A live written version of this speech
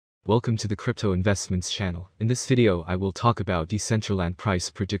Welcome to the Crypto Investments channel. In this video I will talk about Decentraland price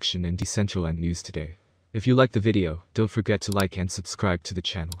prediction and Decentraland news today. If you like the video, don't forget to like and subscribe to the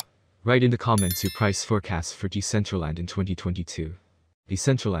channel. Write in the comments your price forecast for Decentraland in 2022.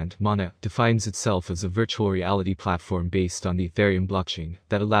 Decentraland, MANA, defines itself as a virtual reality platform based on the Ethereum blockchain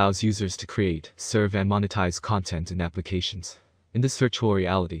that allows users to create, serve and monetize content and applications. In this virtual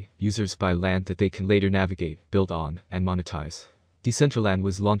reality, users buy land that they can later navigate, build on, and monetize. Decentraland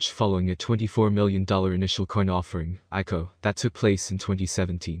was launched following a $24 million initial coin offering, ICO, that took place in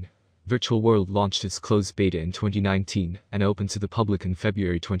 2017. Virtual World launched its closed beta in 2019 and opened to the public in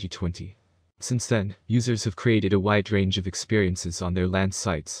February 2020. Since then, users have created a wide range of experiences on their land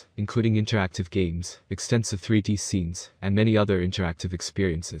sites, including interactive games, extensive 3D scenes, and many other interactive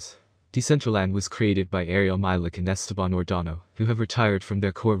experiences. Decentraland was created by Ariel Milik and Esteban Ordano, who have retired from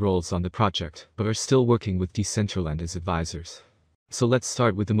their core roles on the project, but are still working with Decentraland as advisors. So let's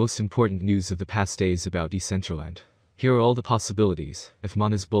start with the most important news of the past days about Decentraland. Here are all the possibilities, if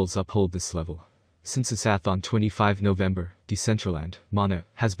MANA's bulls uphold this level. Since its ath on 25 November, Decentraland, MANA,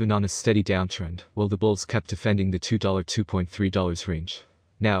 has been on a steady downtrend, while the bulls kept defending the $2.3 range.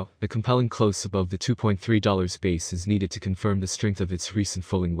 Now, a compelling close above the $2.3 base is needed to confirm the strength of its recent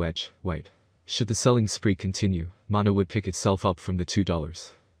falling wedge, white. Should the selling spree continue, MANA would pick itself up from the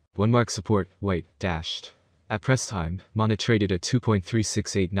 $2. One mark support, white, dashed. At press time, MANA traded at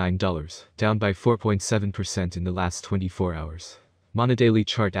 $2.3689, down by 4.7% in the last 24 hours. MANA daily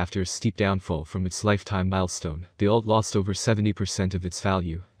chart. After a steep downfall from its lifetime milestone, the alt lost over 70% of its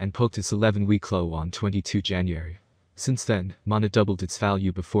value, and poked its 11-week low on 22 January. Since then, MANA doubled its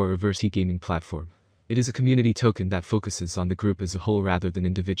value before a reverse e-gaming platform. It is a community token that focuses on the group as a whole rather than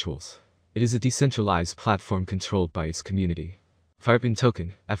individuals. It is a decentralized platform controlled by its community. Firepan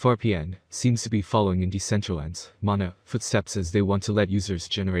token, FRPN, seems to be following in Decentraland's, MANA, footsteps as they want to let users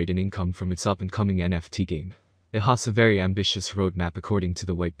generate an income from its up-and-coming NFT game. It has a very ambitious roadmap according to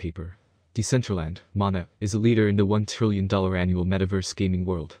the white paper. Decentraland, MANA, is a leader in the $1 trillion annual metaverse gaming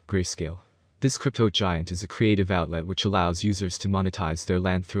world, Grayscale. This crypto giant is a creative outlet which allows users to monetize their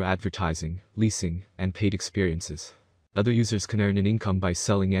land through advertising, leasing, and paid experiences. Other users can earn an income by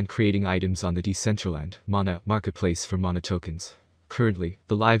selling and creating items on the Decentraland, MANA, marketplace for MANA tokens. Currently,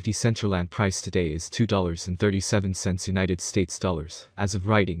 the live Decentraland price today is $2.37 United States dollars, as of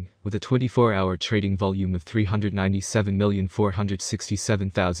writing, with a 24-hour trading volume of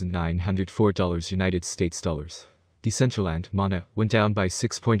 $397,467,904 United States dollars. Decentraland, MANA, went down by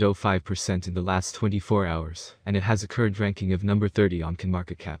 6.05% in the last 24 hours, and it has a current ranking of number 30 on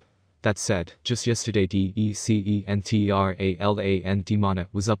CoinMarketCap. That said, just yesterday DECENTRALAND MANA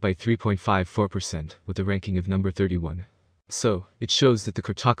was up by 3.54%, with a ranking of number 31. So, it shows that the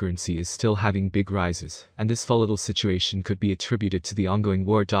cryptocurrency is still having big rises, and this volatile situation could be attributed to the ongoing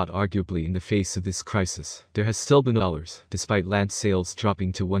war. Arguably, in the face of this crisis, there has still been dollars, despite land sales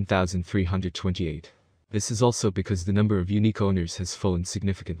dropping to 1,328. This is also because the number of unique owners has fallen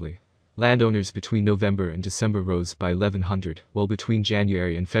significantly. Landowners between November and December rose by 1,100, while between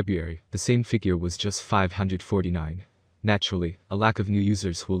January and February, the same figure was just 549. Naturally, a lack of new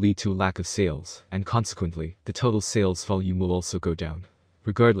users will lead to a lack of sales, and consequently, the total sales volume will also go down.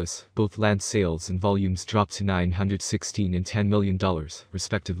 Regardless, both land sales and volumes dropped to $916 and $10 million,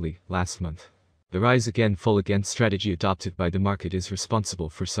 respectively, last month. The rise again fall again strategy adopted by the market is responsible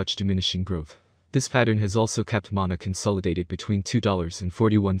for such diminishing growth. This pattern has also kept MANA consolidated between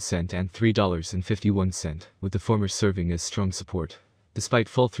 $2.41 and $3.51, with the former serving as strong support. Despite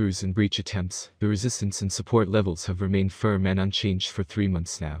fall-throughs and breach attempts, the resistance and support levels have remained firm and unchanged for 3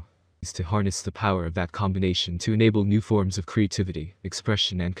 months now. It is to harness the power of that combination to enable new forms of creativity,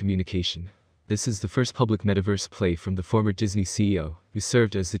 expression and communication. This is the first public metaverse play from the former Disney CEO, who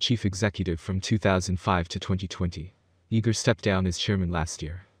served as the chief executive from 2005 to 2020. Iger stepped down as chairman last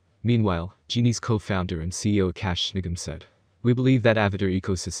year. Meanwhile, Genie's co-founder and CEO Akash Nigam said, "We believe that avatar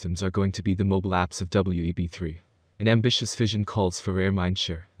ecosystems are going to be the mobile apps of Web3. An ambitious vision calls for rare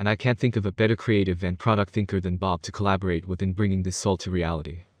mindshare, and I can't think of a better creative and product thinker than Bob to collaborate with in bringing this all to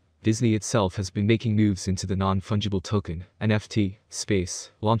reality." Disney itself has been making moves into the non-fungible token, NFT,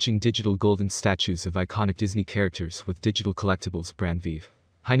 space, launching digital golden statues of iconic Disney characters with digital collectibles brand Vive.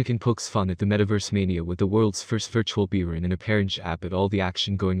 Heineken pokes fun at the metaverse mania with the world's first virtual beer in an apparent app at all the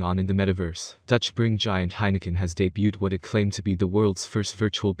action going on in the metaverse. Dutch brewing giant Heineken has debuted what it claimed to be the world's first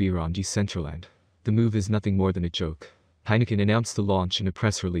virtual beer on Decentraland. The move is nothing more than a joke. Heineken announced the launch in a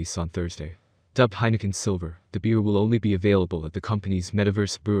press release on Thursday. Dubbed Heineken Silver, the beer will only be available at the company's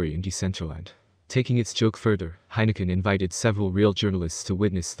metaverse brewery in Decentraland. Taking its joke further, Heineken invited several real journalists to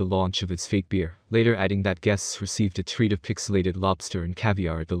witness the launch of its fake beer, later adding that guests received a treat of pixelated lobster and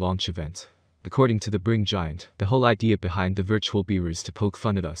caviar at the launch event. According to the brewing giant, the whole idea behind the virtual beer is to poke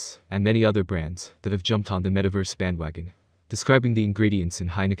fun at us, and many other brands, that have jumped on the metaverse bandwagon. Describing the ingredients in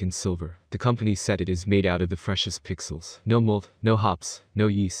Heineken Silver, the company said it is made out of the freshest pixels. No malt, no hops, no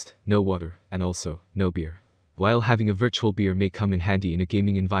yeast, no water, and also, no beer. While having a virtual beer may come in handy in a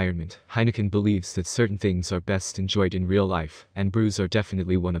gaming environment, Heineken believes that certain things are best enjoyed in real life, and brews are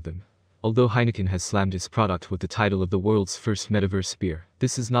definitely one of them. Although Heineken has slammed its product with the title of the world's first metaverse beer,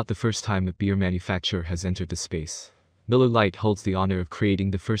 this is not the first time a beer manufacturer has entered the space. Miller Lite holds the honor of creating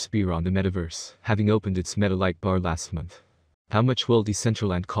the first beer on the metaverse, having opened its Meta Lite bar last month. How much will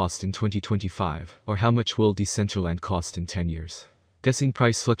Decentraland cost in 2025, or how much will Decentraland cost in 10 years? Guessing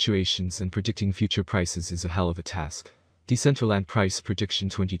price fluctuations and predicting future prices is a hell of a task. Decentraland Price Prediction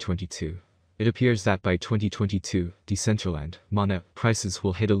 2022. It appears that by 2022, Decentraland, Mana, prices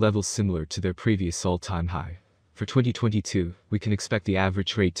will hit a level similar to their previous all-time high. For 2022, we can expect the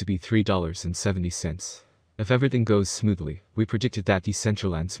average rate to be $3.70. If everything goes smoothly, we predicted that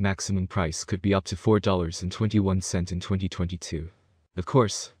Decentraland's maximum price could be up to $4.21 in 2022. Of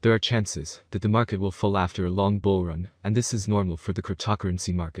course, there are chances that the market will fall after a long bull run, and this is normal for the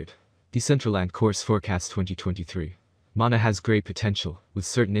cryptocurrency market. Decentraland Course Forecast 2023. Mana has great potential. With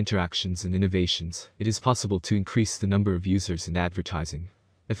certain interactions and innovations, it is possible to increase the number of users in advertising.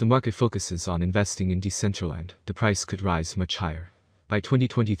 If the market focuses on investing in Decentraland, the price could rise much higher. By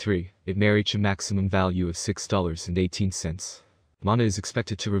 2023, it may reach a maximum value of $6.18. Mana is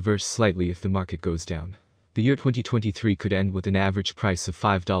expected to reverse slightly if the market goes down. The year 2023 could end with an average price of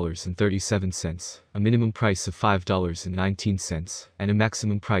 $5.37, a minimum price of $5.19, and a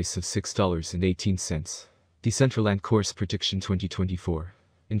maximum price of $6.18. Decentraland Course Prediction 2024.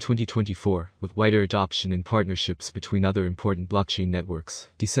 In 2024, with wider adoption and partnerships between other important blockchain networks,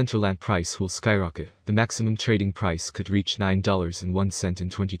 Decentraland price will skyrocket. The maximum trading price could reach $9.01 in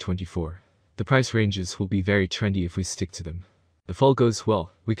 2024. The price ranges will be very trendy if we stick to them. If all goes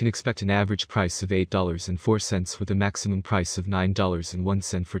well, we can expect an average price of $8.04 with a maximum price of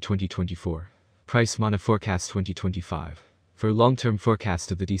 $9.01 for 2024. Price Mana Forecast 2025. For a long-term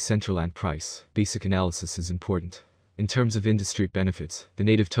forecast of the Decentraland price, basic analysis is important. In terms of industry benefits, the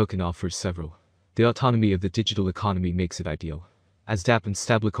native token offers several. The autonomy of the digital economy makes it ideal. As dApp and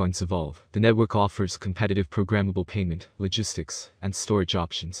stablecoins evolve, the network offers competitive programmable payment, logistics, and storage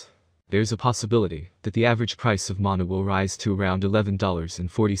options. There's a possibility that the average price of Mana will rise to around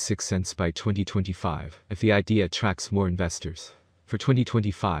 $11.46 by 2025 if the idea attracts more investors. For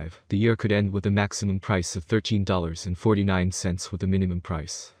 2025, the year could end with a maximum price of $13.49 with a minimum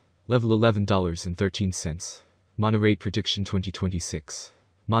price. Level $11.13. Mana Rate Prediction 2026.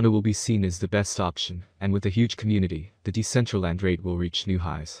 Mana will be seen as the best option, and with a huge community, the Decentraland rate will reach new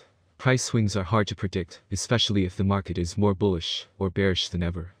highs. Price swings are hard to predict, especially if the market is more bullish or bearish than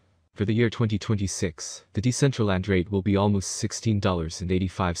ever. For the year 2026, the Decentraland rate will be almost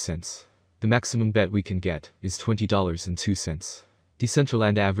 $16.85. The maximum bet we can get is $20.02.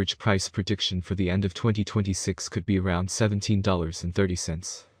 Decentraland average price prediction for the end of 2026 could be around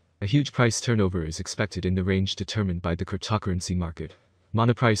 $17.30. A huge price turnover is expected in the range determined by the cryptocurrency market.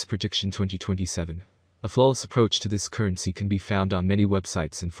 Mana Price Prediction 2027. A flawless approach to this currency can be found on many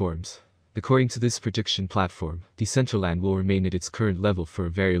websites and forums. According to this prediction platform, Decentraland will remain at its current level for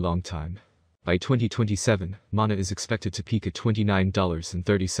a very long time. By 2027, Mana is expected to peak at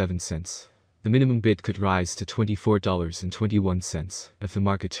 $29.37. The minimum bid could rise to $24.21 if the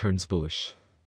market turns bullish.